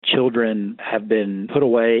children have been put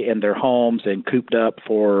away in their homes and cooped up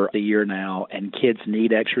for a year now, and kids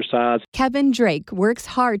need exercise. Kevin Drake works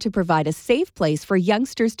hard to provide a safe place for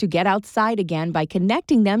youngsters to get outside again by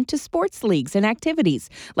connecting them to sports leagues and activities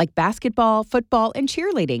like basketball, football, and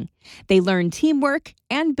cheerleading. They learn teamwork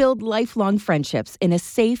and build lifelong friendships in a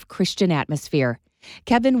safe Christian atmosphere.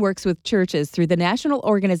 Kevin works with churches through the national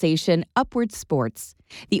organization Upward Sports.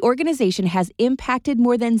 The organization has impacted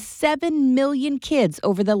more than 7 million kids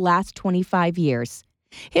over the last 25 years.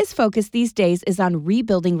 His focus these days is on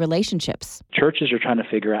rebuilding relationships. Churches are trying to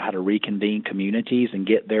figure out how to reconvene communities and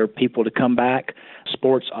get their people to come back.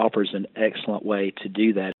 Sports offers an excellent way to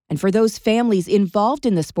do that. And for those families involved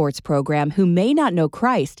in the sports program who may not know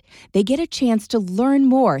Christ, they get a chance to learn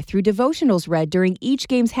more through devotionals read during each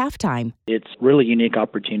game's halftime. It's a really unique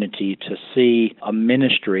opportunity to see a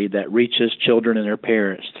ministry that reaches children and their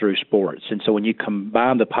parents through sports. And so when you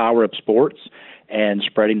combine the power of sports and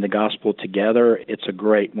spreading the gospel together, it's a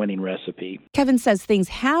great winning recipe. Kevin says things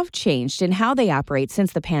have changed in how they operate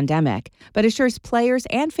since the pandemic, but assures players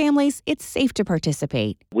and families it's safe to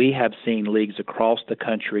participate. We have seen leagues across the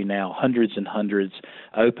country now, hundreds and hundreds,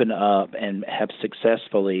 open up and have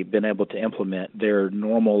successfully been able to implement their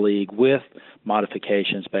normal league with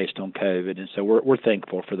modifications based on COVID. And so we're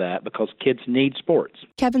thankful for that because kids need sports.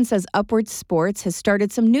 Kevin says Upward Sports has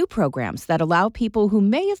started some new programs that allow people who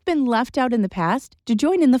may have been left out in the past to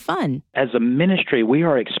join in the fun. As a ministry, we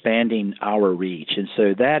are expanding our reach. And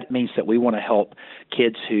so that means that we want to help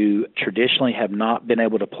kids who traditionally have not been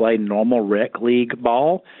able to play normal rec league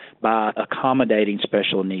ball by accommodating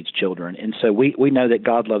special needs children. And so we know that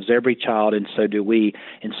God loves every child, and so do we.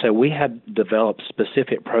 And so we have developed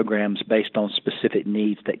specific programs based on specific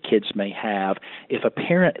needs that kids may have. If a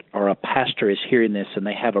parent or a pastor is hearing this and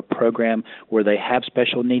they have a program where they have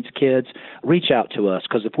special needs kids, reach out to us,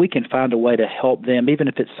 because if we can find a way to help them, even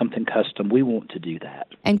if it's something custom, we want to do that.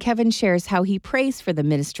 And Kevin shares how he prays for the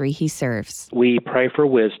ministry he serves. We pray for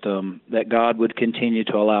wisdom, that God would continue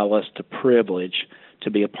to allow us the privilege to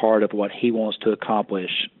be a part of what he wants to accomplish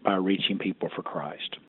by reaching people for Christ.